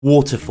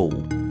Waterfall,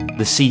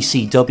 the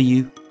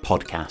CCW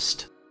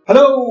podcast.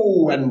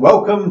 Hello and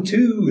welcome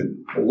to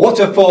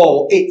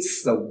Waterfall.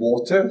 It's the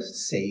water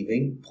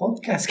saving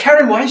podcast.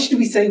 Karen, why should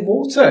we save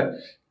water?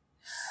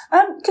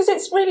 Because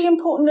it's really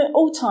important at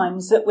all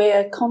times that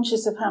we're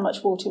conscious of how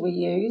much water we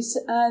use,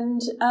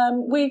 and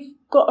we've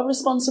got a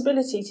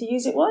responsibility to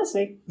use it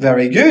wisely.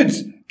 Very good.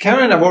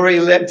 Karen, I've already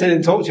leapt in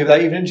and talked to you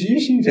without even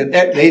introducing you.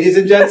 Ladies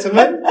and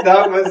gentlemen,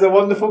 that was the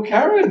wonderful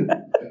Karen.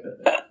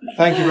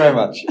 Thank you very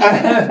much.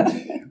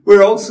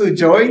 We're also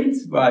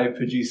joined by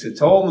producer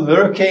Tom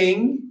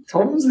lurking.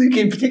 Tom's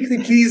looking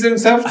particularly pleased with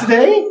himself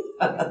today.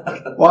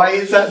 Why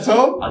is that,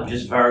 Tom? I'm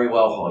just very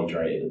well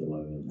hydrated at the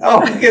moment.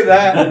 Oh, look at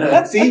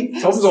that. See,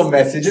 Tom's on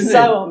message, isn't he?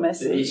 So on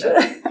message.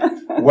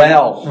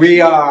 Well,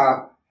 we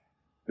are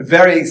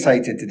very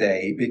excited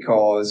today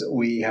because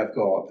we have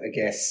got a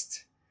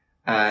guest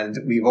and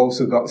we've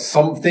also got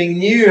something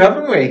new,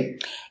 haven't we?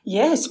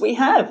 Yes, we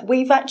have.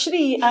 We've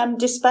actually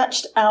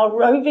dispatched our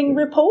roving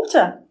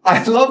reporter.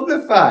 I love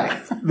the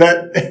fact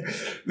that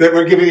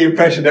we're giving the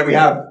impression that we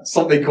have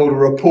something called a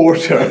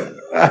reporter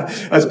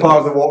as part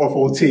of the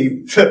Waterfall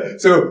team.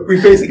 So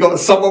we've basically got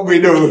someone we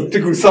know to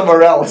go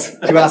somewhere else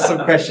to ask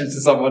some questions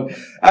to someone.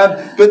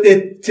 But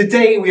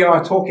today we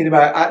are talking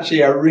about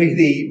actually a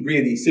really,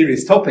 really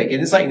serious topic,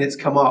 and it's something that's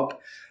come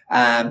up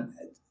in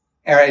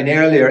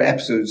earlier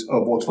episodes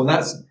of Waterfall, and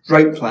that's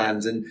drought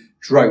plans and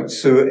droughts.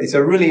 So it's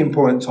a really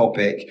important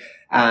topic.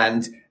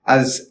 And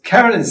as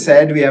Karen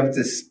said, we have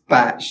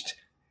dispatched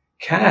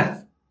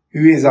Kath,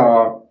 who is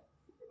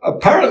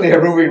apparently a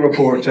roving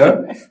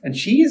reporter, and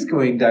she is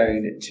going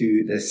down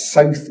to the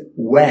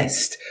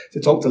southwest to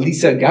talk to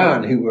Lisa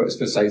Gann, who works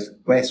for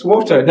Southwest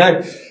Water.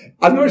 Now,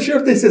 I'm not sure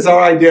if this is our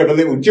idea of a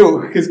little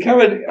joke, because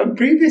Karen, on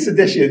previous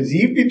editions,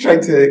 you've been trying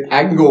to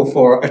angle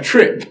for a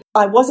trip.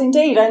 I was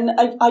indeed, and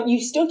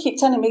you still keep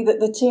telling me that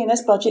the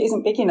TNS budget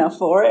isn't big enough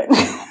for it.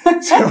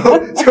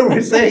 So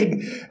we're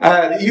saying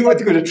you want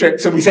to go on a trip,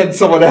 so we send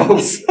someone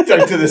else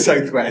down to the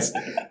southwest.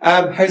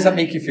 How does that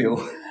make you feel?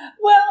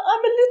 Well,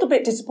 I'm a little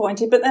bit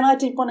disappointed, but then I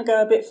did want to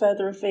go a bit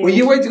further afield. Well,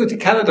 you wanted to go to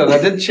Canada, and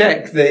I did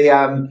check the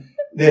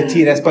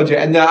TNS budget,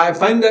 and I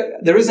found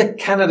that there is a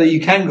Canada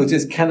you can go to.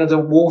 It's Canada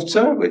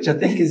Water, which I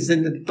think is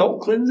in the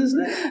Docklands,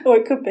 isn't it? Oh,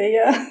 it could be,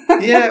 yeah.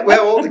 Yeah,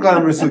 well, all the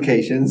glamorous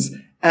locations.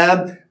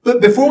 But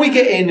before we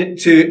get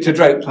into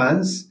drought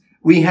plans,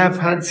 we have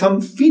had some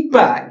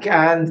feedback,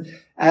 and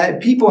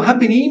people have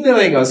been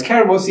emailing us.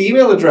 Karen, what's the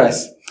email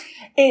address?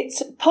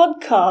 It's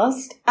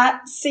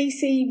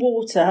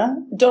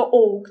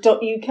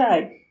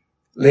podcast@ccwater.org.uk.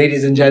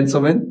 Ladies and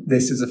gentlemen,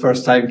 this is the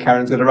first time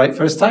Karen's going to write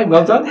first time.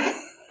 Well done.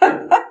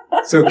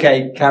 It's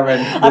okay,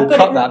 Karen. We'll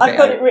cut that bit I've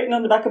got out. it written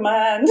on the back of my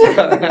hand.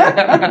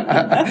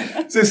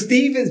 So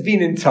Steve has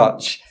been in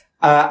touch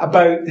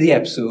about the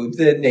episode,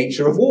 The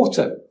Nature of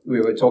Water.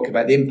 We were talking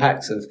about the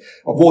impacts of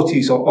water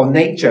use on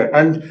nature.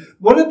 And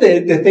one of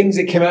the things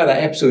that came out of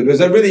that episode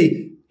was a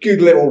really good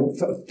little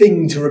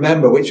thing to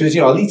remember, which was,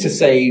 a litre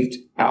saved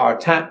at our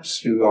taps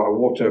through our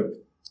water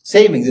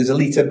savings is a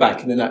litre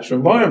back in the natural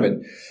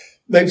environment.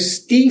 Now,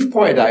 Steve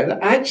pointed out that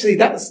actually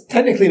that's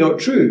technically not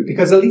true,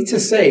 because a litre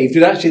saved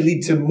would actually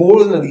lead to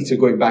more than a litre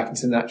going back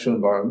into the natural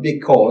environment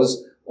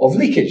because of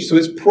leakage. So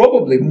it's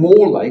probably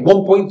more like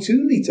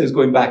 1.2 litres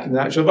going back in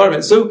the natural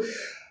environment. So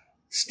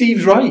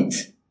Steve's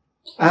right.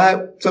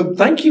 So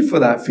thank you for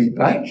that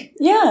feedback.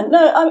 Yeah,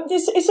 no,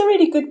 it's a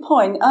really good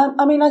point. I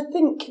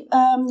think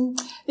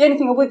the only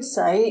thing I would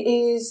say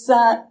is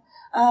that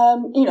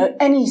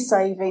any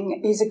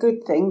saving is a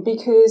good thing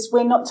because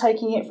we're not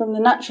taking it from the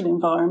natural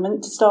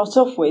environment to start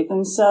off with.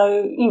 And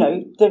so,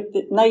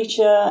 the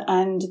nature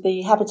and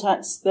the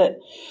habitats that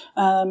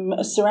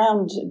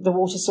surround the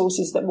water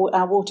sources that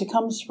our water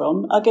comes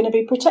from are going to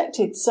be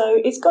protected. So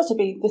it's got to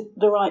be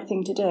the right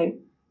thing to do.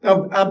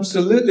 Oh,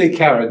 absolutely,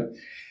 Karen.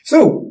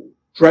 So,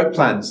 drought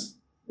plans.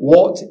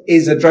 What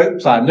is a drought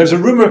plan? There's a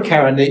rumour,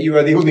 Karen, that you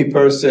are the only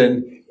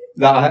person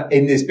that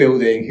in this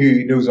building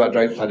who knows what a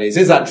drought plan is.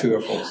 Is that true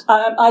or false?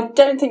 I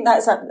don't think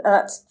that's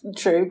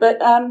true,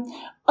 but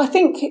I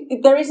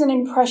think there is an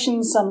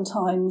impression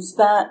sometimes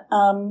that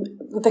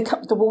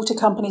the water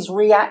companies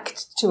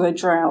react to a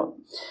drought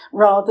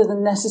rather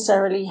than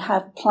necessarily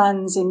have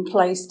plans in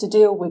place to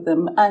deal with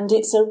them. And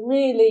it's a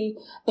really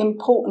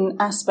important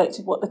aspect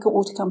of what the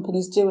water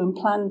companies do and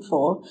plan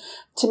for,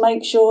 to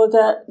make sure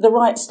that the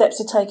right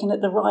steps are taken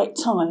at the right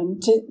time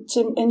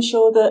to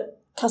ensure that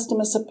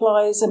customer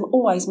supplies are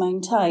always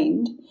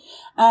maintained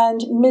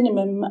and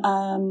minimum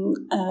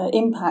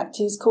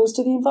impact is caused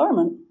to the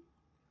environment.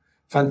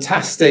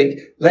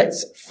 Fantastic.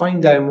 Let's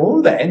find out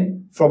more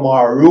then from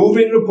our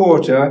roving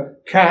reporter,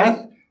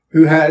 Kath,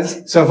 who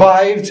has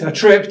survived a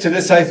trip to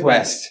the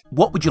southwest.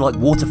 What would you like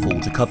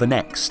Waterfall to cover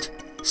next?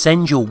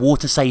 Send your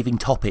water-saving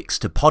topics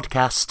to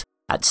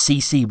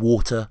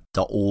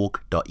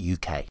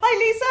podcast@ccwater.org.uk. Hi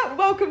Lisa,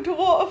 welcome to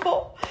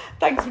Waterfall.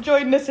 Thanks for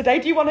joining us today.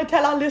 Do you want to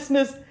tell our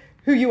listeners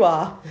who you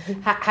are?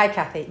 Hi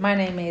Kathy, my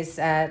name is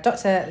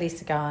Dr.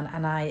 Lisa Gann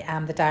and I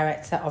am the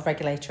Director of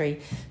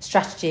Regulatory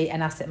Strategy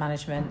and Asset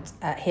Management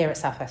here at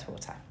Southwest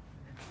Water.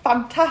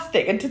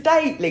 fantastic. And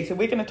today, Lisa,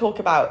 we're going to talk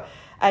about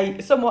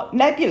a somewhat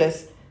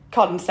nebulous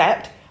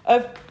concept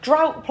of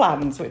drought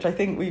plans, which I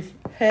think we've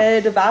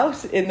heard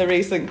about in the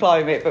recent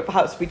climate, but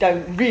perhaps we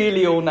don't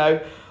really all know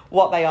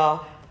what they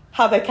are,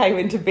 how they came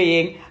into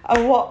being,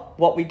 and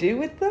what we do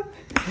with them.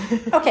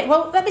 Okay,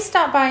 well, let me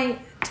start by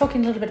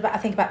talking a little bit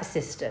about the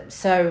system.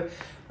 So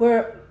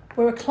we're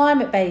a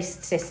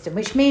climate-based system,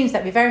 which means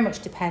that we very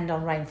much depend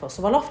on rainfall.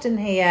 So we'll often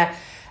hear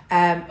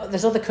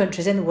there's other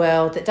countries in the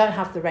world that don't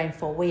have the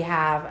rainfall we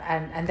have,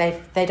 and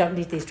they don't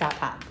need these drought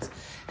plans.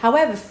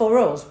 However, for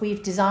us,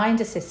 we've designed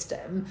a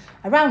system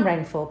around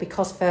rainfall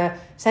because for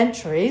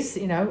centuries,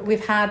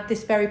 we've had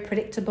this very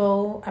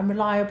predictable and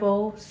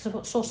reliable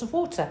source of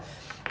water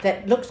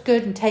that looks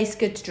good and tastes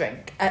good to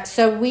drink.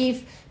 So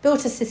we've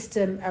built a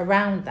system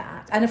around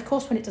that. And of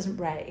course, when it doesn't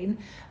rain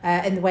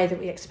in the way that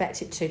we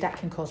expect it to, that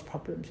can cause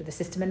problems with the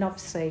system. And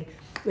obviously,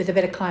 with a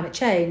bit of climate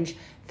change,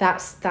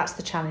 that's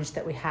the challenge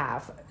that we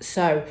have.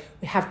 So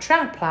we have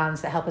drought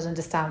plans that help us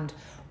understand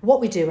what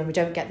we do when we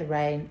don't get the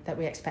rain that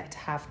we expect to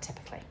have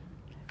typically.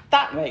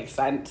 That makes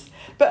sense.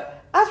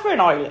 But as we're an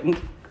island,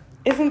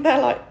 isn't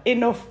there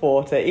enough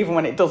water, even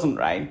when it doesn't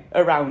rain,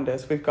 around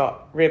us? We've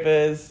got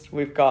rivers,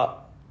 we've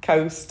got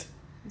coast,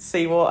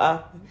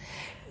 seawater.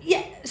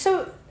 Yeah,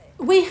 so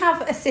we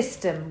have a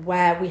system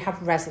where we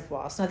have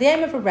reservoirs. Now, the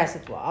aim of a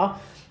reservoir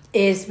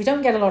is we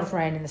don't get a lot of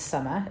rain in the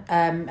summer,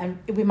 and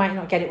we might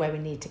not get it where we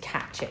need to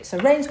catch it. So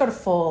rain's got to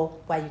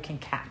fall where you can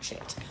catch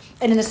it.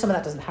 And in the summer,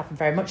 that doesn't happen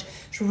very much.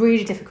 It's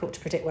really difficult to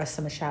predict where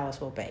summer showers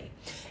will be.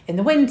 In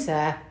the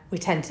winter, we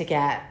tend to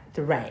get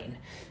the rain.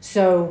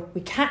 So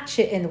we catch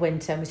it in the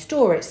winter and we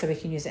store it so we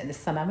can use it in the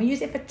summer. And we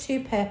use it for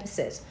two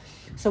purposes.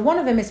 So one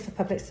of them is for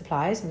public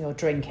supplies, and we all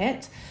drink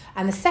it.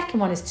 And the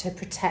second one is to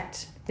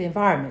protect the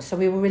environment. So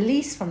we will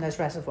release from those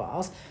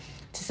reservoirs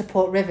to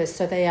support rivers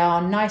so they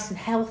are nice and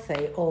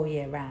healthy all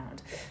year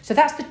round. So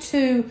that's the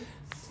two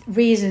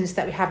reasons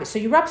that we have it. So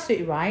you're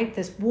absolutely right.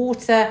 There's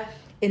water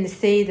in the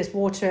sea, there's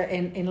water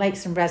in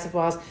lakes and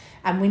reservoirs,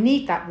 and we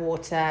need that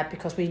water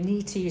because we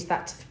need to use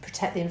that to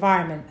protect the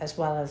environment as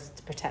well as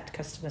to protect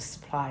customers'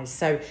 supplies.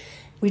 So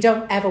we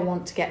don't ever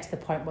want to get to the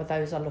point where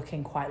those are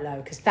looking quite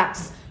low, because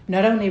that's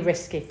not only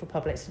risky for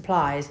public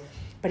supplies,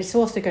 but it's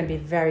also going to be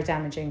very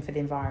damaging for the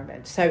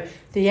environment. So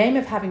the aim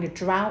of having a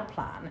drought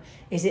plan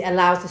is it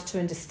allows us to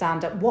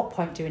understand at what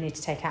point do we need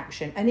to take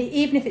action. And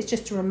even if it's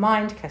just to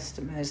remind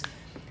customers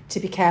to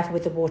be careful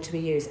with the water we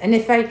use. And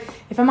if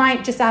I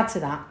might just add to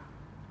that,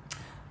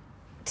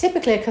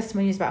 typically a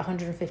customer uses about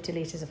 150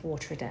 litres of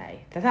water a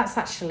day. That's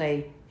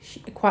actually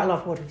quite a lot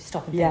of water if you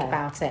stop and think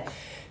about it.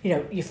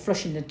 You're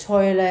flushing the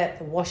toilet,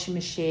 the washing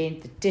machine,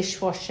 the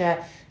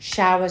dishwasher,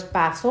 showers,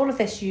 baths, all of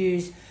this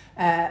use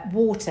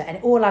water, and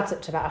it all adds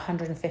up to about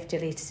 150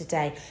 litres a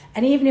day.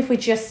 And even if we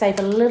just save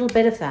a little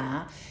bit of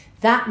that,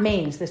 that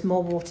means there's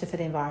more water for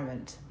the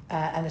environment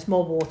and there's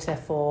more water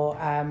for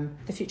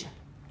the future.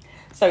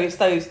 So it's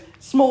those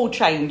small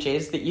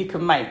changes that you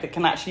can make that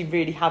can actually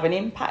really have an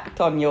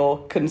impact on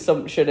your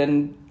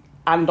consumption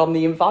and on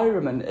the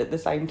environment at the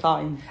same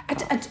time.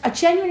 I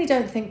genuinely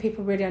don't think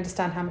people really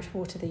understand how much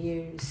water they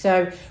use.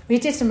 So we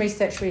did some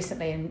research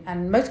recently,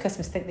 and most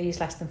customers think they use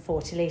less than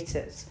 40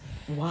 litres.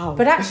 Wow.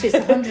 But actually it's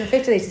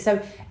 150 litres.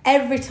 So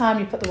every time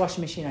you put the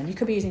washing machine on, you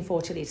could be using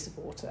 40 litres of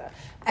water.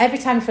 Every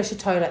time you flush your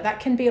toilet,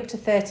 that can be up to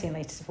 13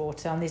 litres of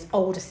water on these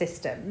older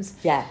systems.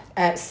 Yeah.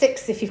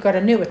 6 if you've got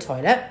a newer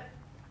toilet.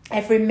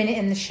 Every minute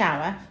in the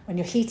shower, when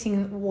you're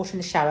heating water in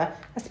the shower,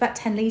 that's about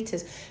 10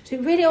 litres. So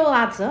it really all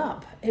adds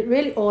up. It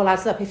really all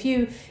adds up. If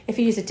you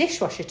use a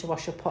dishwasher to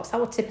wash your pots,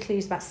 that will typically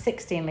use about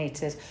 16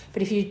 litres.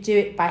 But if you do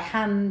it by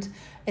hand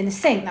in the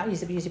sink, that will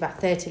use about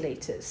 30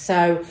 litres.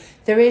 So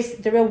there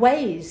are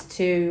ways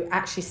to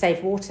actually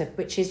save water,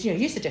 which is,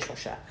 use the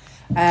dishwasher,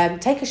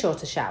 take a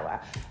shorter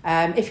shower.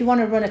 If you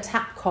want to run a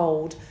tap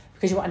cold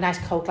because you want a nice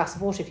cold glass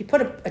of water, if you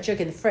put a jug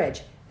in the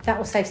fridge, that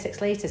will save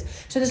 6 litres.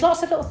 So there's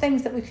lots of little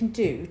things that we can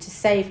do to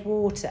save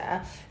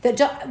water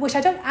which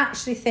I don't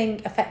actually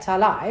think affect our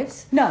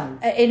lives. No.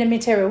 In a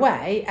material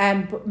way,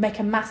 but make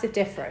a massive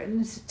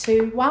difference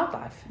to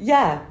wildlife.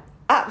 Yeah,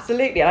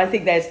 absolutely. And I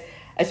think there's,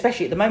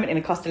 especially at the moment in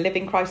a cost of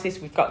living crisis,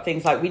 we've got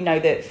things like, we know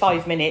that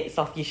 5 minutes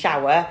off your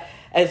shower,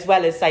 as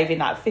well as saving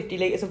that 50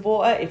 litres of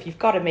water, if you've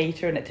got a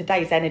meter, and at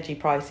today's energy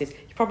prices,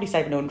 you're probably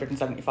saving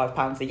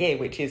 £175 a year,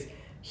 which is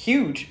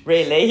huge,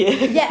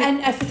 really. Yeah, and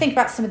if you think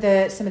about some of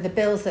the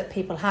bills that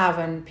people have,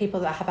 and people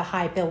that have a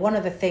high bill, one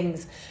of the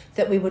things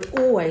that we would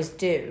always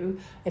do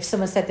if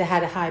someone said they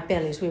had a high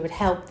bill is we would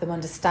help them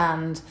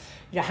understand,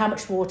 how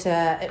much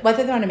water,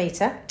 whether they're on a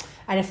meter,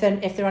 and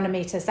if they're on a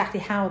meter, exactly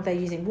how they're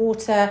using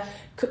water.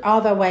 Are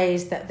there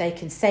ways that they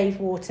can save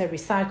water,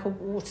 recycle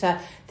water,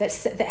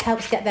 that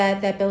helps get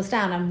their bills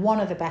down? And one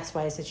of the best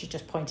ways, as you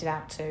just pointed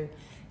out to,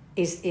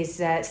 is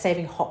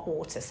saving hot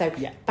water. So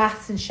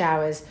baths and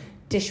showers,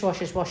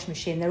 dishwashers, washing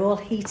machine, they're all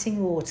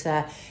heating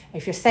water.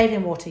 If you're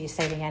saving water, you're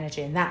saving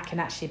energy, and that can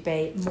actually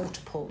be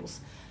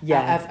multiples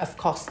of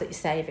costs that you're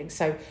saving.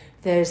 So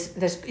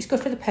it's good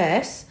for the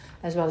purse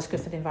as well as good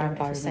for the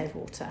environment. To save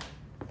water.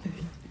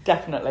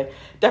 Definitely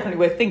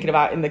worth thinking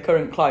about in the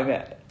current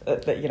climate.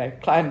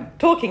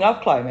 Talking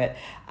of climate,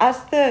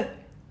 as the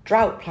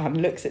drought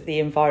plan looks at the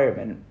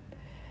environment,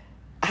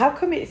 how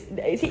come is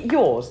it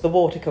yours, the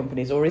water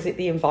companies, or is it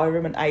the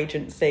Environment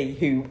Agency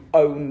who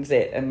owns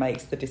it and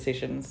makes the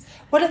decisions?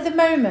 Well, at the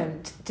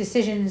moment,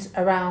 decisions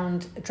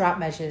around drought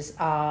measures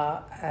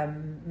are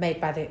made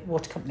by the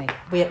water company.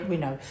 We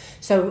know.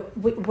 So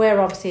we're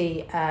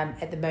obviously,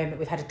 at the moment,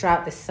 we've had a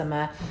drought this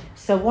summer.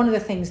 So one of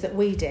the things that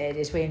we did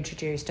is we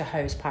introduced a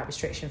hose pipe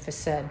restriction for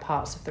certain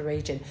parts of the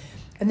region.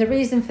 And the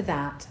reason for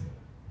that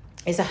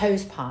is a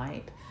hose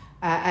pipe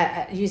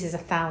uses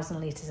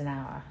 1,000 litres an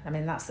hour. I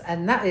mean,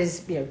 that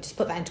is, to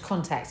put that into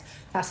context,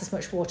 that's as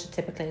much water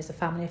typically as a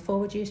family of four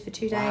would use for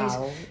 2 days.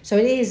 Wow. So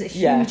it is a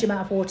huge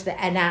amount of water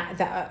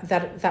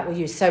that we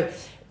use. So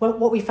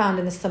what we found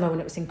in the summer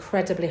when it was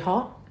incredibly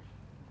hot,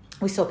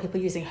 we saw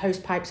people using hose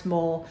pipes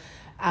more,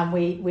 and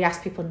we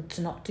asked people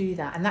to not do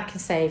that, and that can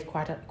save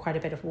quite a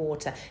bit of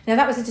water. Now,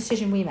 that was a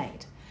decision we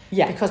made,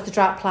 because the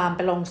drought plan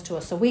belongs to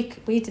us. So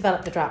we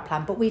developed the drought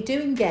plan, but we do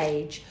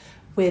engage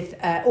with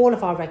all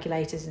of our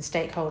regulators and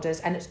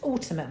stakeholders, and it's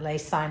ultimately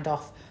signed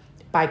off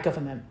by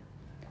government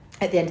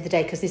at the end of the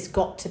day, because it's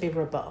got to be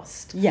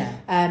robust.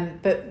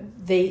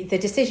 But the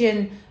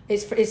decision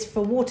is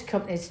for water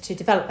companies to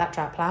develop that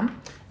drought plan.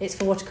 It's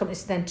for water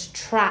companies then to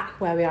track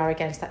where we are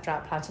against that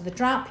drought plan. So the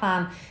drought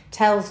plan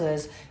tells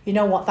us, you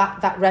know what,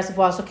 that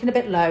reservoir's looking a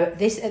bit low. At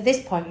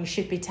this point, you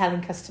should be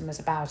telling customers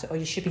about it, or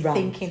you should be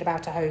thinking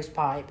about a hose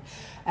pipe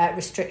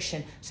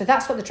restriction. So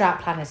that's what the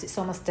drought plan is. It's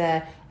almost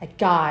a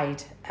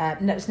guide.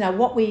 Now,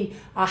 what we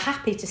are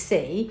happy to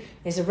see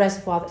is a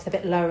reservoir that's a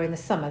bit lower in the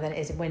summer than it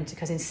is in winter,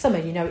 because in summer,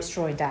 it's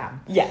drawing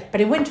down. But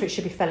in winter, it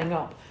should be filling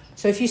up.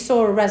 So if you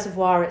saw a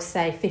reservoir at,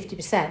 say,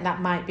 50%, that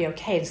might be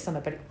okay in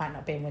summer, but it might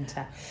not be in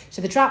winter.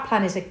 So the drought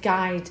plan is a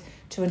guide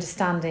to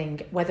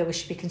understanding whether we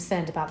should be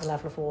concerned about the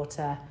level of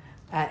water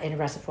in a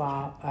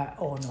reservoir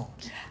or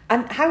not.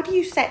 And how do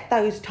you set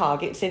those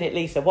targets in it,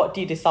 Lisa? What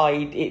do you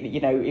decide,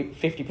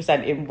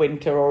 50% in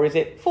winter, or is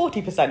it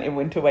 40% in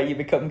winter where you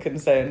become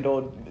concerned,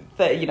 or,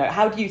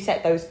 how do you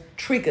set those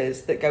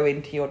triggers that go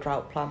into your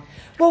drought plan?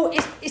 Well,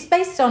 it's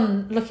based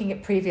on looking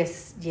at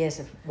previous years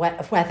of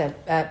weather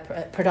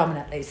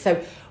predominantly.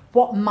 So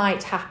what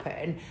might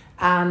happen,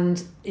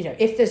 and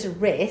if there's a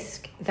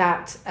risk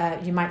that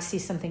you might see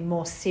something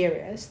more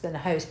serious than a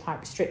hose pipe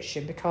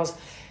restriction, because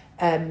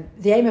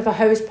the aim of a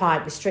hose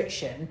pipe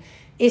restriction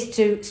is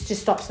to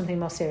stop something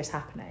more serious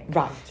happening.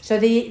 Right. So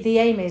the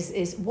aim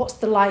is what's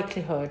the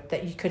likelihood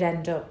that you could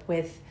end up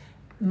with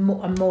a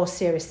more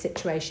serious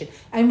situation.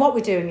 And what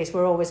we're doing is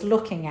we're always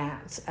looking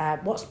at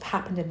what's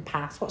happened in the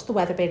past, what's the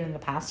weather been in the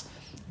past.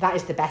 That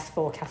is the best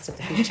forecast of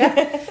the future.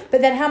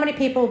 But then how many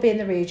people will be in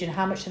the region?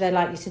 How much are they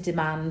likely to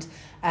demand?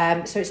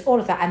 So it's all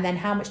of that. And then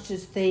how much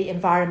does the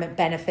environment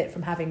benefit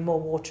from having more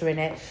water in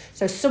it?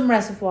 So some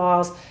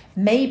reservoirs,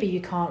 maybe you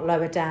can't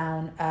lower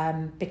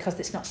down because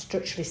it's not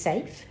structurally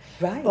safe.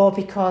 Right. Or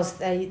because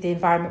the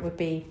environment would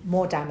be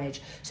more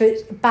damaged. So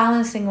it's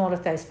balancing all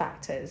of those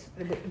factors,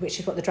 which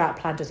is what the drought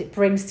plan does. It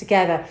brings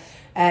together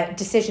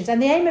decisions.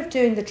 And the aim of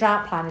doing the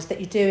drought plan is that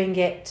you're doing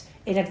it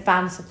in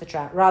advance of the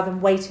drought, rather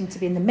than waiting to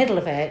be in the middle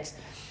of it,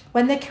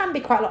 when there can be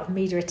quite a lot of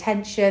media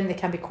attention, there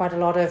can be quite a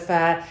lot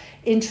of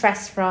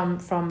interest from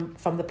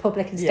the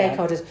public and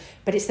stakeholders,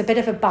 but it's a bit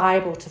of a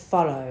Bible to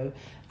follow,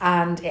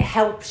 and it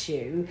helps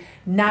you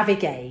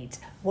navigate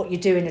what you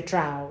do in a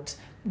drought,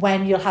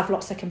 when you'll have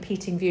lots of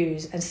competing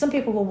views, and some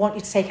people will want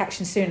you to take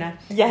action sooner.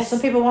 Yes.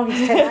 Some people want you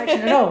to take action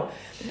at all.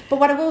 But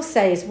what I will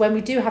say is, when we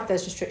do have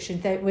those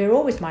restrictions, we're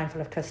always mindful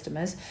of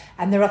customers,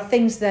 and there are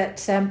things that,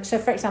 so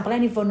for example,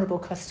 any vulnerable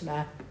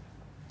customer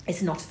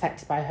is not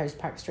affected by a hose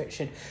pipe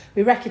restriction.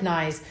 We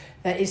recognise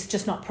that it's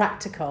just not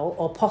practical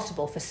or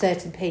possible for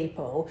certain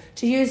people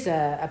to use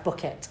a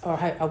bucket or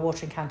a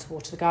watering can to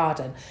water the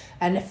garden,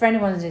 and for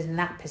anyone who's in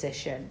that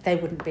position, they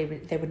wouldn't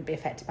be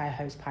affected by a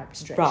hose pipe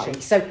restriction.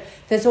 Right. So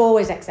there's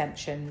always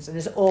exemptions, and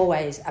there's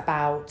always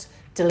about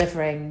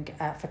delivering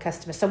for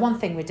customers. So one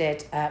thing we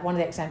did, one of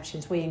the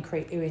exemptions we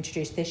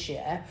introduced this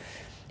year,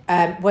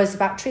 was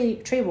about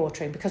tree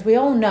watering, because we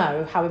all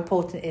know how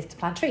important it is to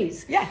plant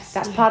trees. Yes.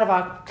 That's part of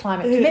our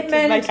climate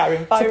commitment. To make our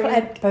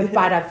environment. To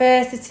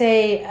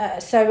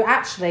biodiversity. So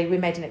actually we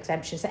made an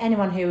exemption. So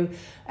anyone who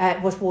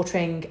was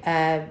watering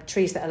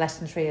trees that are less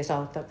than 3 years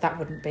old, that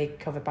wouldn't be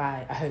covered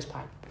by a hose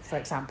pipe, for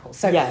example.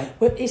 So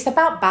it's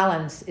about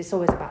balance. It's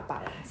always about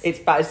balance. It's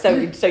bad.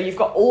 So you've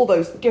got all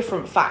those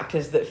different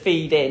factors that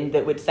feed in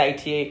that would say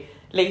to you,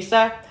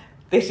 Lisa,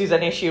 this is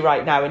an issue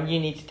right now and you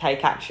need to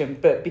take action.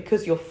 But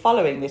because you're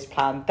following this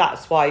plan,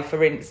 that's why,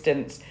 for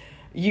instance,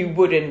 you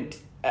wouldn't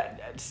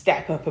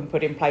step up and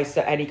put in place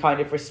any kind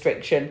of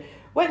restriction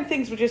when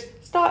things were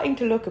just starting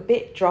to look a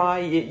bit dry.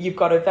 You've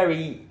got a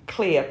very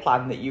clear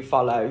plan that you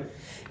follow.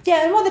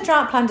 Yeah, and what the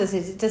drought plan does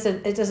is it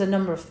does a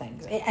number of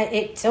things.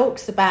 It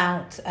talks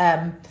about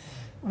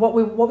what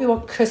we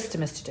want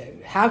customers to do.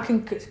 How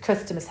can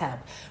customers help?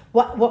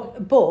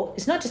 But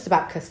it's not just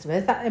about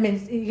customers. That, I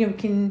mean, it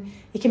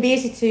can be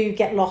easy to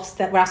get lost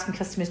that we're asking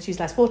customers to use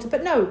less water.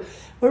 But no,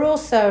 we're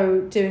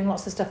also doing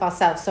lots of stuff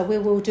ourselves. So we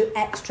will do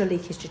extra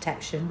leakage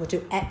detection. We'll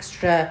do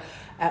extra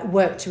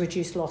work to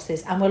reduce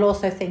losses, and we'll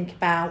also think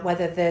about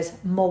whether there's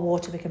more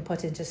water we can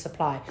put into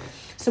supply.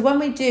 So when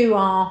we do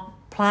our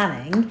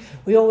planning,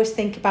 we always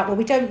think about, well,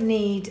 we don't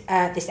need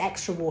this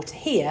extra water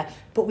here,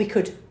 but we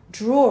could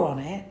draw on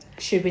it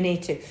should we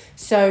need to.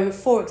 So,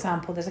 for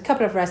example, there's a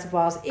couple of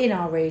reservoirs in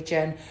our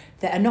region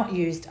that are not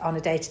used on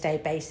a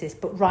day-to-day basis,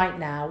 but right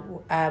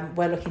now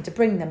we're looking to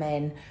bring them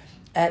in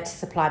to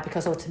supply,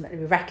 because ultimately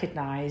we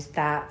recognise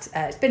that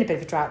it's been a bit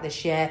of a drought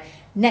this year.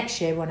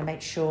 Next year we want to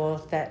make sure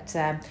that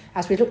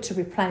as we look to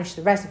replenish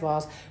the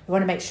reservoirs, we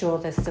want to make sure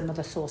there's some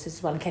other sources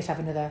as well in case we have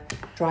another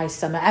dry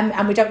summer,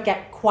 and we don't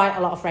get quite a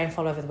lot of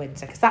rainfall over the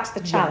winter, because that's the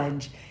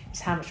challenge. Is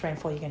how much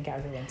rainfall you're going to get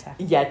over the winter.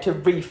 Yeah, to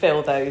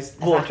refill those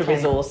water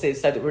resources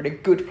so that we're in a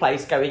good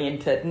place going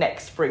into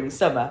next spring,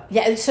 summer.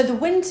 Yeah, so the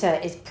winter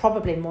is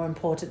probably more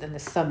important than the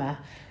summer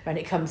when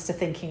it comes to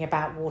thinking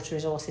about water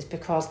resources,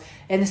 because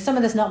in the summer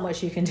there's not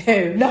much you can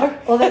do. No,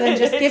 other than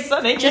just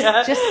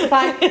just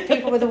supply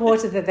people with the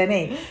water that they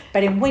need.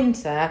 But in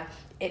winter,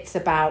 it's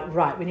about,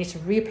 right, we need to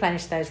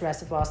replenish those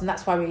reservoirs, and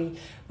that's why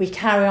we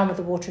carry on with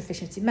the water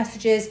efficiency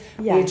messages.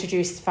 Yeah. We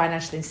introduce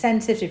financial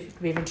incentives.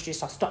 We've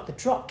introduced our Stop the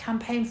Drop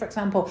campaign, for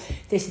example.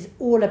 This is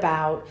all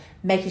about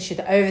making sure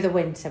that over the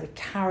winter we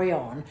carry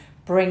on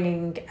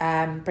bringing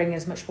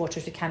as much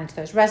water as we can into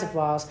those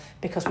reservoirs,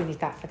 because we need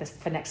that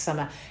for next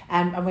summer.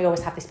 And we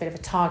always have this bit of a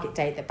target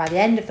date that by the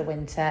end of the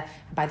winter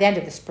and by the end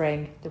of the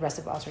spring, the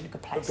reservoirs are in a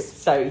good place.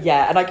 So,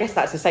 yeah, and I guess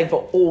that's the same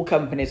for all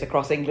companies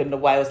across England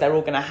and Wales. They're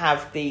all going to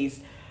have these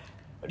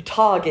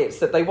targets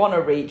that they want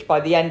to reach by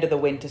the end of the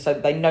winter, so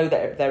that they know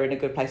that they're in a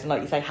good place, and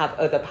like you say, have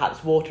other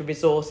perhaps water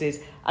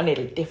resources, and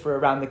it'll differ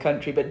around the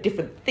country, but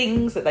different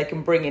things that they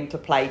can bring into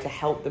play to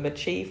help them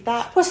achieve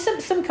that. Well,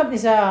 some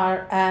companies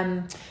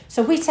are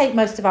so we take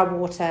most of our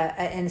water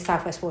in the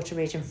South West Water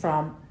region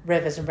from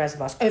rivers and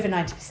reservoirs, over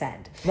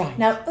 90%. Right.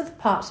 Now, other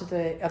parts of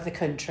the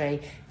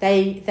country,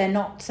 they're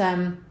not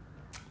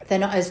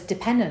as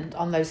dependent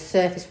on those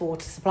surface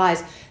water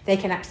supplies. They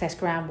can access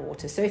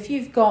groundwater. So if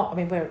you've got, I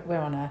mean, we're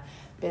on a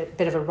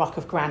bit of a rock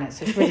of granite,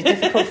 so it's really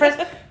difficult for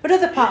us. But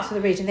other parts of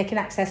the region, they can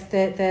access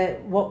the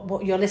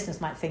what your listeners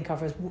might think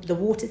of as the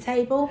water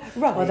table,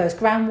 right, or those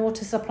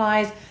groundwater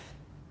supplies.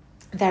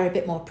 They're a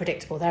bit more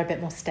predictable. They're a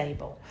bit more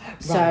stable.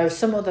 Right. So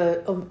some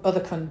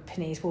other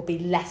companies will be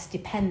less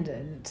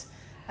dependent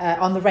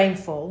on the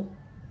rainfall,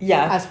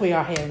 as we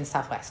are here in the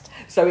southwest.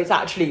 So it's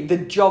actually the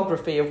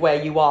geography of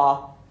where you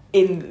are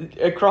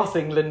across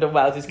England and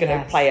Wales is going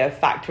to play a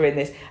factor in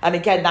this, and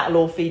again that'll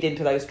all feed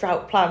into those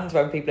drought plans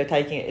when people are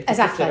taking it into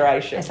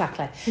consideration.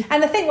 Exactly.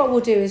 And I think what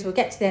we'll do is we'll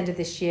get to the end of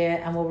this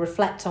year and we'll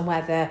reflect on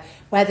where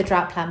the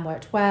drought plan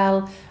worked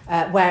well,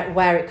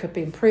 where it could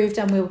be improved,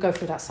 and we'll go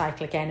through that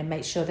cycle again and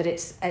make sure that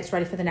it's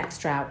ready for the next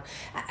drought.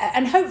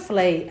 And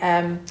hopefully,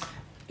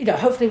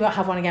 hopefully we won't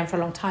have one again for a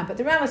long time. But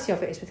the reality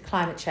of it is, with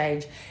climate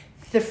change,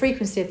 the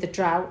frequency of the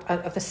drought,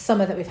 of the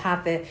summer that we've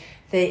had,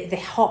 the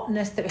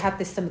hotness that we had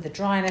this summer, the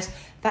dryness,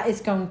 that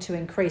is going to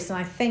increase. And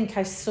I think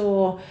I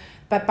saw,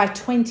 but by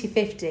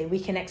 2050, we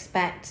can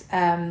expect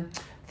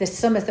the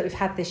summers that we've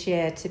had this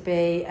year to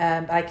be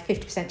like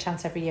 50%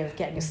 chance every year of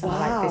getting a summer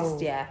like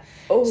this year.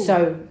 Oh.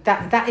 So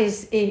that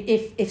is,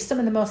 if some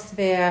of the most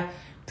severe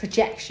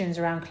projections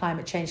around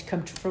climate change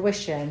come to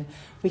fruition,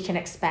 we can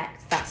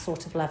expect that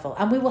sort of level.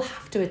 And we will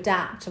have to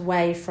adapt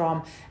away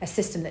from a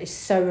system that is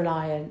so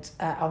reliant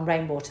on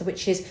rainwater,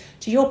 which is,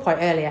 to your point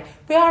earlier,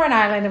 we are an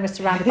island and we're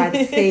surrounded by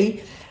the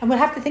sea, and we'll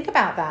have to think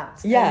about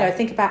that. Yeah.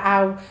 Think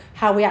about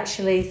how we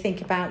actually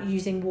think about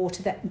using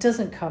water that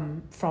doesn't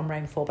come from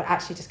rainfall, but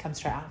actually just comes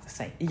straight out of the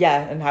sea.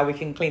 Yeah, and how we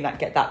can clean that,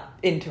 get that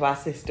into our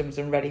systems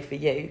and ready for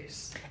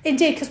use.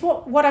 Indeed, because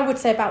what I would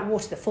say about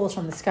water that falls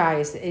from the sky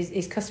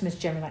is customers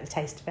generally like the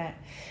taste of it.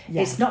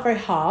 Yeah. It's not very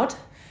hard,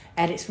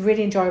 and it's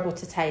really enjoyable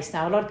to taste.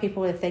 Now, a lot of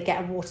people, if they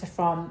get water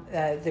from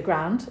the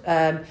ground,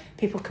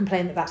 people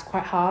complain that that's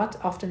quite hard.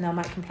 Often they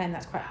might complain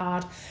that's quite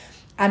hard.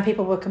 And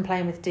people will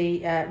complain with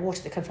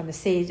water that comes from the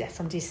sea,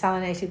 from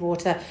desalinated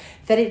water,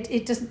 that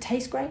it doesn't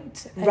taste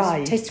great.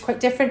 Right. It tastes quite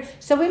different.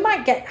 So we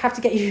might have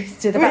to get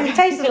used to the fact it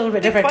tastes a little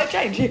bit different. It might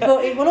change, yeah.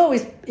 But it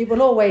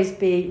will always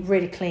be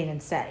really clean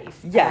and safe.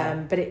 Yeah.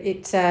 But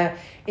it's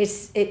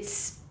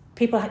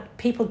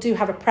people do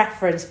have a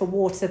preference for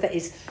water that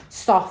is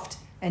soft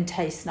and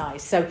tastes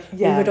nice. So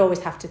we would always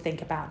have to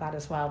think about that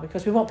as well,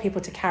 because we want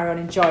people to carry on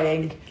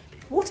enjoying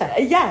water.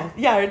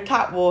 And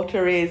tap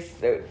water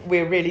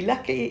we're really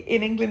lucky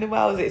in England and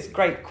Wales. It's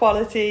great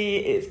quality,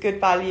 it's good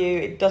value,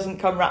 it doesn't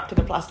come wrapped in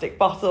a plastic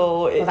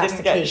bottle, it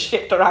didn't get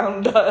shipped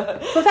around.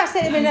 Well, that's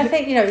it. I mean, I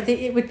think,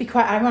 it would be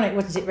quite ironic,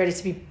 wouldn't it, really,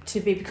 to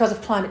be because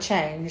of climate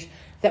change,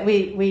 that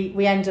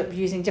we end up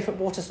using different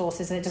water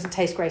sources and it doesn't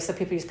taste great, so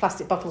people use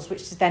plastic bottles,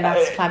 which then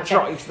adds to climate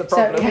change. Drives the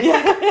problem.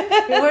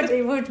 So,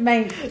 it would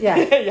make.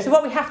 So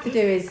what we have to do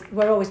is,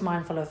 we're always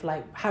mindful of,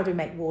 like, how do we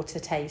make water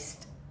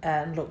taste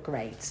and look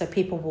great. So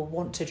people will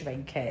want to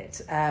drink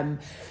it.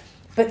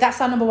 But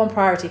that's our number one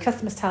priority.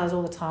 Customers tell us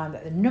all the time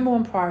that the number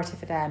one priority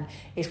for them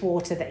is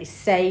water that is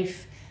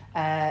safe,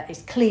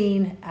 it's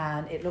clean,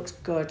 and it looks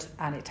good,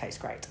 and it tastes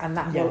great. And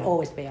that will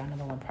always be our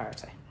number one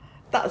priority.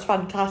 That's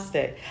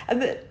fantastic.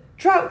 And the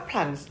drought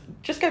plans,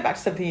 just go back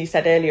to something you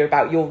said earlier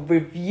about you'll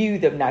review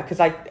them now, because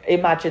I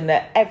imagine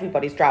that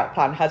everybody's drought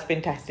plan has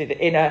been tested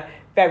in a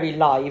very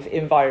live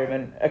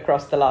environment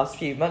across the last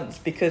few months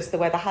because the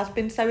weather has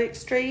been so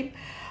extreme.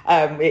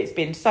 It's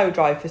been so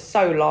dry for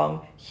so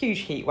long, huge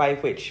heat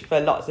wave, which for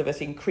lots of us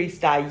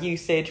increased our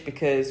usage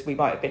because we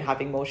might have been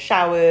having more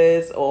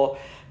showers or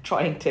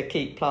trying to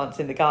keep plants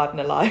in the garden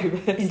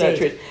alive,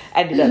 etc. It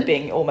ended up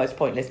being almost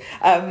pointless.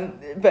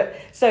 But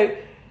so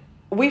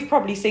we've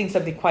probably seen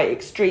something quite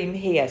extreme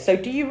here. So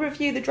do you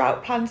review the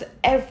drought plans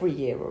every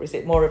year, or is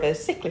it more of a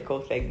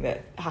cyclical thing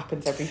that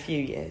happens every few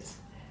years?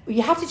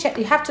 You have to check.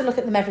 You have to look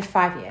at them every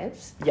 5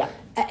 years. Yeah.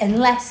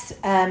 Unless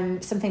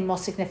something more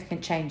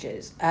significant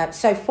changes.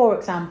 So, for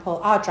example,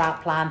 our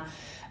drought plan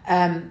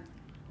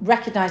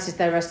recognises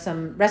there are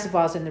some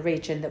reservoirs in the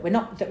region that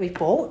we've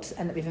bought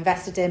and that we've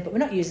invested in, but we're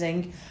not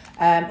using,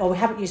 or we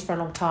haven't used for a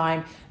long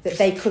time, that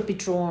they could be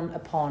drawn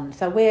upon.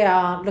 So we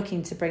are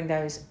looking to bring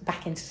those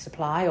back into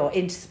supply or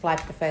into supply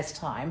for the first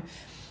time.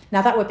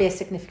 Now, that would be a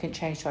significant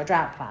change to our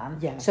drought plan.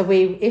 Yeah. So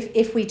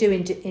if we do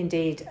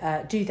indeed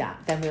do that,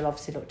 then we'll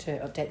obviously look to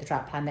update the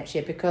drought plan next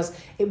year because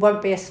it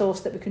won't be a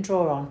source that we can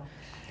draw on.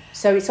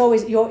 So it's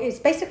always it's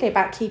basically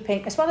about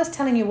keeping, as well as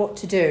telling you what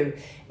to do,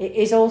 it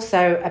is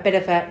also a bit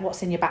of a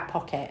what's in your back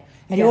pocket.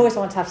 And you always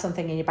want to have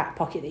something in your back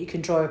pocket that you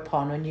can draw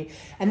upon.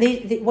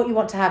 What you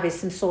want to have is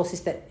some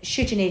sources that,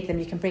 should you need them,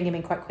 you can bring them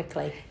in quite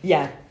quickly.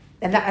 Yeah.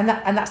 And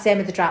that's the aim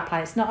of the drought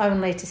plan. It's not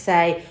only to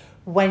say,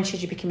 when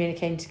should you be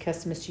communicating to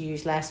customers to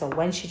use less, or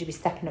when should you be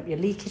stepping up your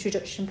leakage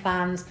reduction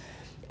plans?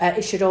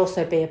 It should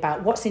also be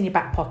about what's in your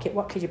back pocket,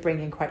 what could you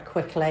bring in quite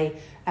quickly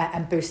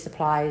and boost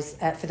supplies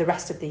for the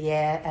rest of the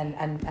year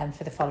and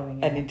for the following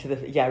year. And into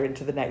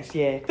the next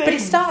year. But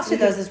it starts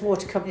with us as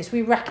water companies.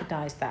 We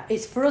recognise that.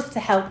 It's for us to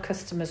help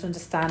customers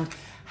understand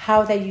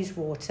how they use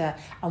water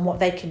and what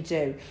they can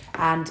do.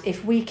 And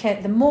if we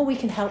can, the more we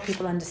can help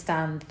people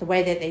understand the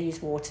way that they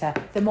use water,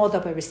 the more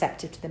they'll be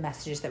receptive to the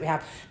messages that we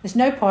have. There's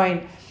no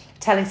point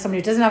telling somebody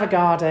who doesn't have a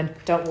garden,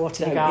 don't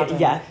water the garden.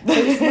 Yeah. So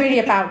it's really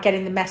about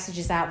getting the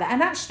messages out there.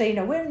 And actually,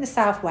 we're in the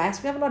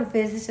southwest. We have a lot of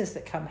visitors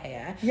that come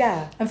here.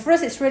 Yeah. And for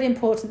us, it's really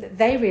important that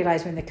they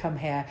realise when they come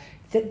here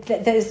that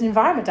there's an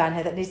environment down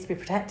here that needs to be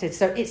protected.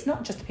 So it's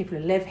not just the people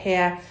who live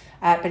here,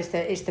 but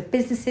it's the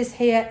businesses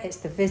here, it's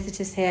the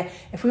visitors here.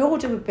 If we all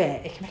do a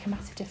bit, it can make a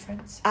massive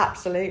difference.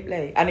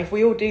 Absolutely. And if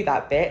we all do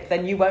that bit,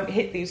 then you won't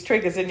hit these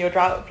triggers in your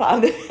drought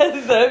plan.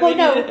 Well,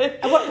 no.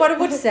 What I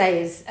would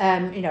say is,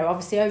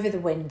 obviously over the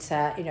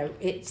winter,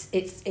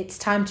 it's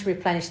time to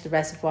replenish the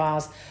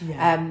reservoirs.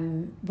 Yeah.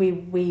 We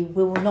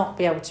will not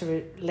be able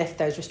to lift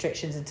those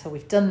restrictions until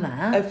we've done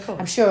that. Of course.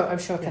 I'm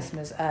sure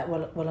customers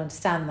will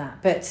understand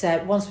that.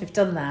 But once we've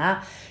done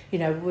that,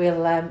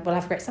 we'll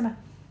have a great summer.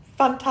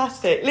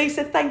 Fantastic.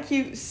 Lisa, thank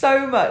you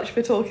so much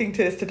for talking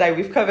to us today.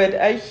 We've covered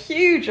a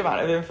huge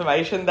amount of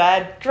information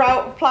there.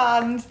 Drought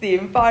plans, the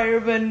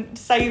environment,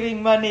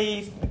 saving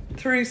money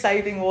through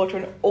saving water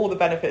and all the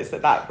benefits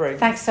that brings.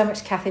 Thanks so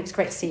much, Kathy. It was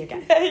great to see you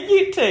again.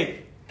 You too.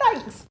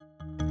 Thanks.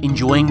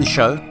 Enjoying the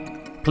show?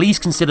 Please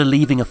consider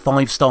leaving a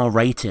 5-star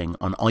rating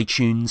on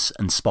iTunes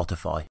and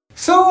Spotify.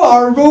 So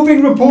our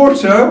roving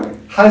reporter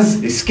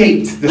has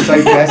escaped the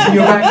Southwest and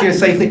you're back here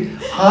safely.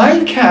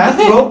 Hi, Kath.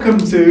 Welcome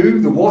to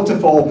the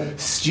Waterfall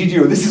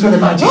studio. This is where the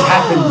magic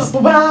happens.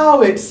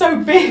 Wow, it's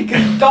so big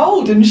and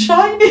gold and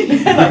shiny.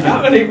 And I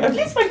can't believe it. Have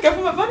you spent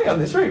government money on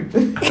this room?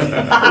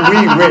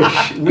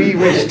 We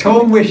wish.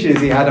 Tom wishes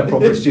he had a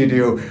proper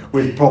studio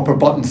with proper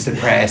buttons to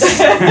press.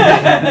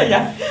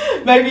 Yeah.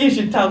 Maybe you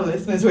should tell the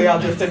listeners we are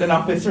just in an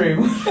office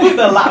room with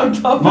a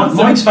laptop.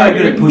 Mike's very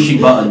good at pushing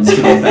buttons, to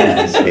be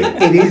fair. So.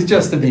 It is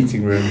just a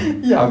meeting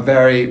room, a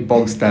very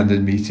bog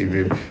standard meeting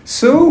room.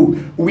 So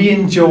we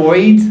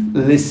enjoyed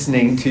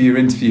listening to your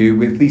interview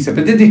with Lisa,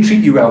 but did they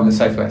treat you well in the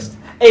Southwest?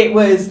 It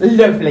was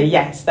lovely,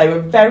 yes. They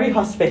were very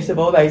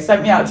hospitable. They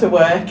sent me out to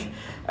work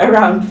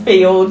around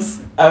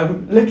fields,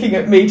 looking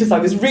at meters. I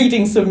was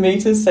reading some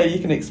meters, so you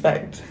can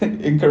expect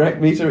incorrect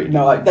meter.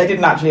 No, they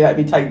didn't actually let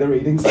me take the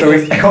readings.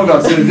 Hold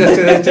on, so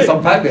let's just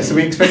unpack this. So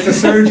we expect a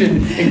surge in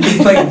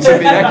complaints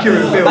of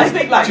inaccurate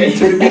bills due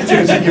to the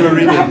meters that you were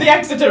reading. From the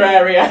Exeter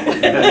area.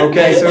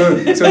 Okay, so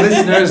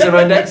listeners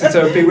around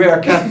Exeter,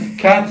 beware.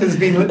 Kath has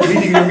been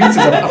reading your meters,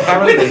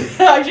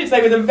 apparently. I should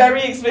say with a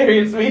very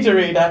experienced meter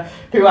reader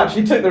who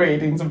actually took the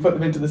readings and put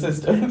them into the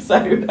system.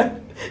 So,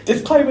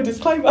 disclaimer.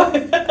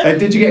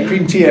 Did you get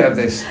cream tea out of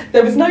this?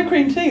 There was no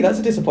cream tea. That's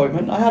a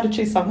disappointment. I had a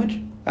cheese sandwich.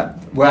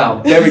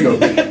 Wow, there we go.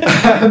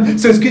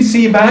 So it's good to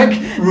see you back,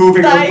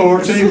 roving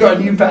reporter. You've got a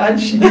new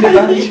badge. You need a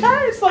badge?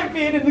 Yeah, it's like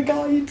being in the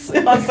guides.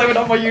 I sewed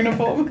on my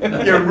uniform.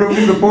 Your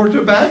roving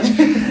reporter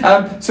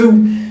badge. So,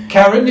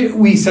 Karen,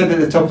 we said at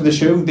the top of the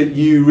show that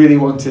you really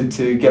wanted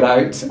to get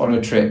out on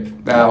a trip.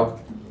 Now,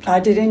 I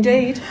did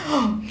indeed.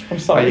 I'm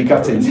sorry. Are you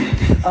gutted?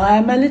 I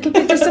am a little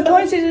bit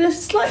disappointed and a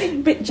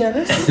slightly bit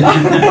jealous.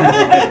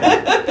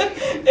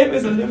 It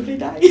was a lovely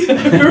day.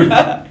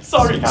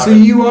 Sorry, Karen. So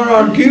you are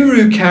our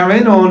guru,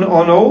 Karen,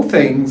 on all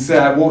things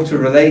water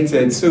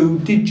related. So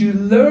did you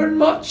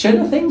learn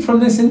anything from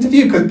this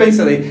interview? Because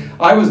basically,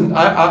 I was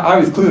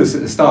clueless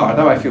at the start.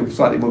 Now I feel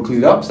slightly more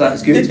clued up, so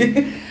that's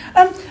good.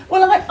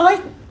 Well,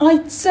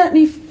 I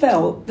certainly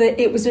felt that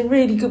it was a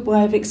really good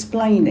way of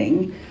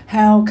explaining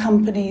how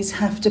companies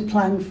have to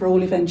plan for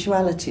all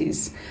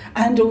eventualities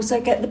and also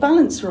get the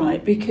balance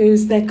right,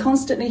 because they're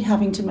constantly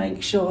having to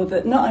make sure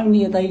that not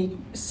only are they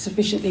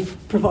sufficiently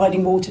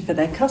providing water for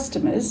their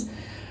customers,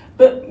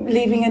 but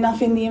leaving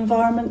enough in the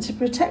environment to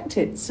protect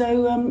it.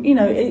 So,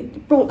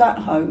 it brought that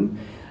home.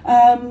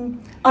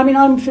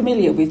 I'm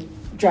familiar with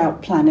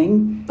drought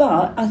planning,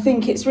 but I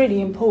think it's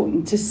really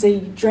important to see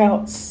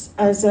drought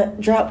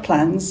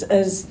plans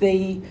as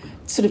the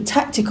sort of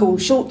tactical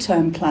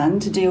short-term plan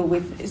to deal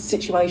with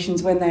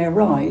situations when they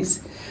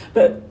arise,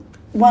 but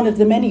one of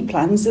the many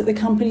plans that the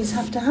companies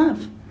have to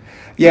have.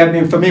 Yeah, I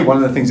mean, for me, one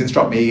of the things that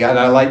struck me, and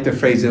I like the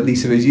phrase that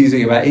Lisa was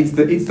using about it's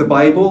the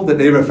Bible that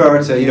they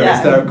refer to.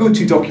 It's their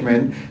go-to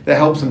document that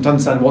helps them to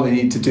understand what they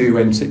need to do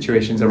when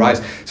situations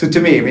arise. So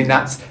to me, I mean,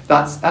 that's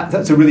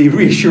a really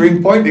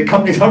reassuring point that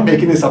companies aren't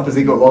making this up as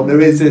they go along.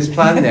 There is this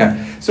plan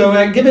there. So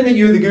given that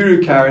you're the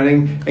guru,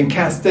 Karen, and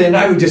Kath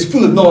now just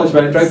full of knowledge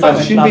about drought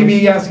plans, should we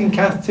be asking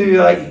Kath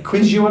to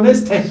quiz you on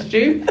this, test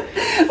you?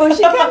 Well,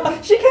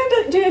 she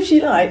can do if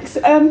she likes.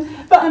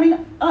 But I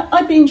mean,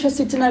 I'd be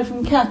interested to know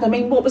from Kath. I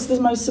mean, what was the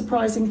most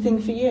surprising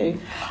thing for you?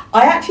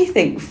 I actually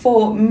think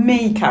for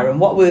me, Karen,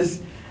 what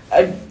was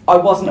I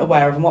wasn't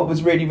aware of and what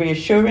was really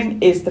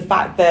reassuring is the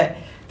fact that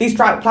these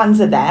drought plans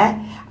are there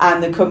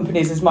and the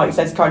companies, as Mike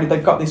says,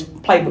 they've got this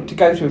playbook to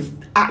go through of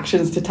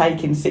actions to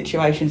take in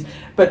situations.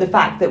 But the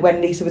fact that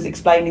when Lisa was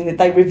explaining that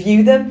they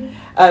review them,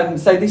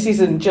 so this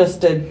isn't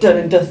just a done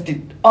and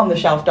dusted on the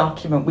shelf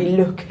document. We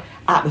look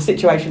at the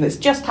situation that's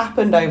just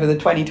happened over the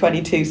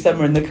 2022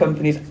 summer and the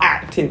companies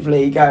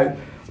actively go,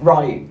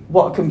 right,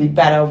 what can be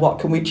better, what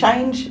can we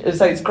change? And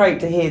so it's great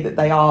to hear that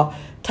they are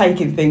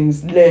taking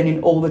things,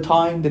 learning all the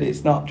time, that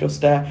it's not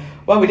just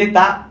we did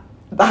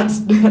that's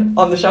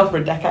on the shelf for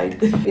a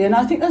decade. Yeah, and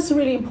I think that's a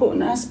really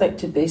important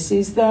aspect of this,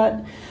 is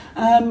that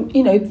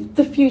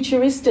the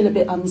future is still a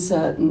bit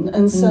uncertain,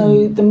 and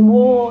so the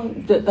more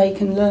that they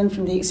can learn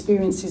from the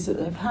experiences that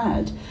they've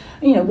had,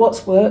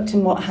 what's worked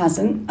and what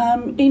hasn't,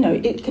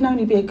 it can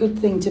only be a good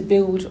thing to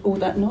build all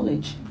that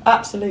knowledge.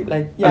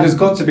 Absolutely, yeah. And there's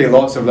got to be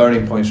lots of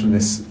learning points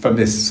from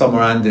this summer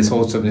and this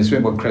autumn, this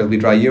incredibly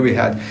dry year we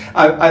had.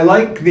 I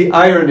like the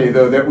irony,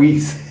 though, that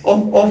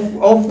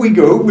off we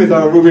go with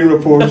our roving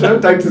reporter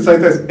down to the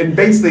southwest, and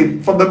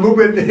basically from the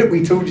moment that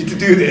we told you to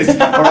do this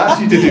or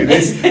asked you to do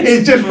this,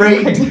 it's just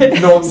rained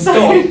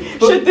non-stop.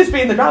 Should this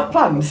be in the drought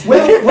plans?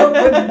 Well,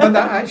 but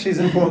that actually is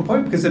an important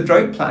point, because the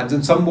drought plans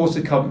and some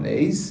water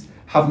companies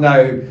have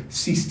now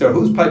ceased their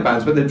hosepipe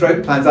bans, but the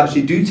drought plans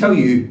actually do tell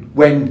you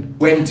when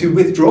to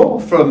withdraw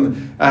from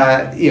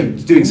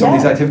doing some of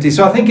these activities.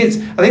 So I think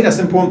that's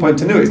an important point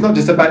to know. It's not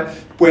just about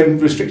when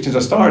restrictions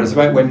are started, it's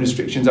about when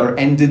restrictions are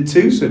ended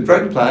too. So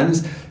drought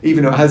plans,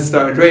 even though it has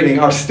started raining,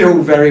 are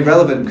still very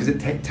relevant because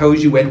it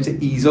tells you when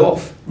to ease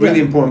off. Really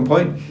important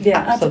point.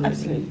 Yeah,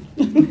 absolutely.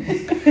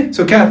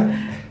 So Kath,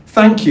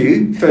 thank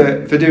you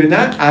for doing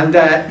that, and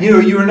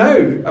you are now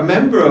a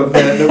member of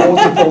the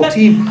Waterfall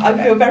team. I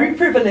feel very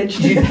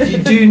privileged. You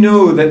do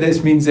know that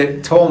this means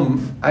that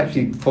Tom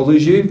actually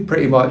follows you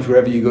pretty much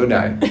wherever you go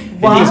now.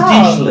 Wow.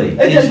 Digitally.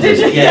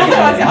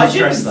 Yeah, I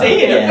didn't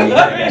see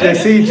it. Do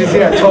you see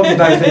how Tom's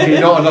now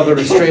thinking not another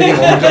restraining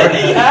order?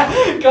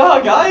 Yeah.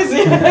 God, guys,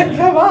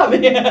 come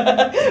on.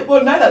 Yeah.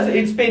 Well, no,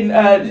 it's been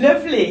a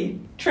lovely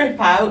trip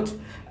out.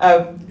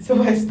 It's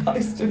always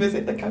nice to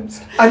visit the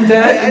coast.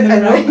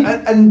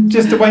 And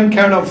just to wind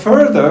Karen up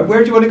further, where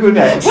do you want to go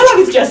next? Well, I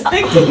was just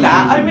thinking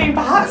that. I mean,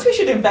 perhaps we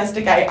should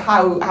investigate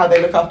how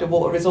they look after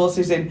water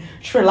resources in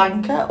Sri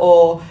Lanka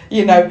or,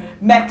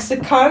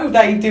 Mexico.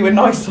 They do a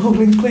nice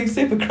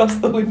all-inclusive across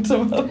the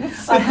winter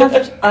months. I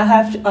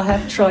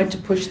have tried to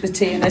push the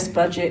TNS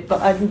budget,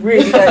 but I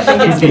really don't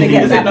think it's going to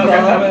get that far.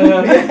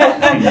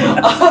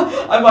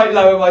 I might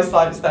lower my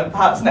sights then.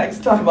 Perhaps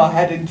next time I'll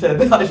head into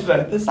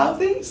the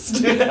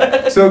southeast.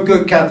 So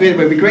good, Kath. It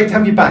would be great to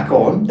have you back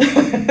on.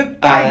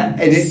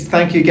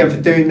 Thank you again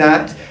for doing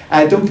that.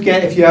 Don't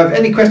forget, if you have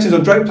any questions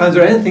on drought plans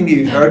or anything that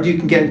you've heard, you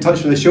can get in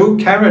touch with the show.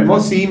 Karen,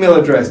 what's the email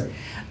address?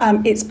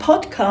 It's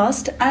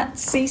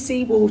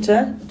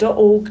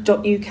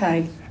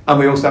podcast@ccwater.org.uk. And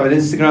we also have an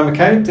Instagram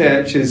account,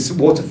 which is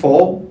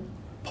Waterfall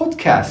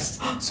Podcast.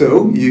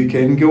 So you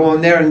can go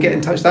on there and get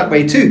in touch that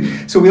way too.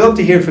 So we love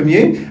to hear from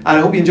you, and I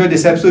hope you enjoyed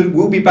this episode.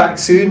 We'll be back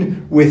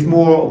soon with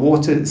more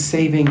water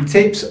saving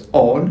tips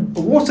on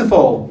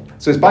Waterfall.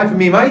 So it's bye from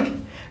me, Mike.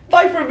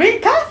 Bye from me,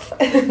 Kath.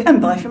 And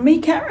bye from me,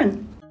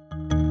 Karen.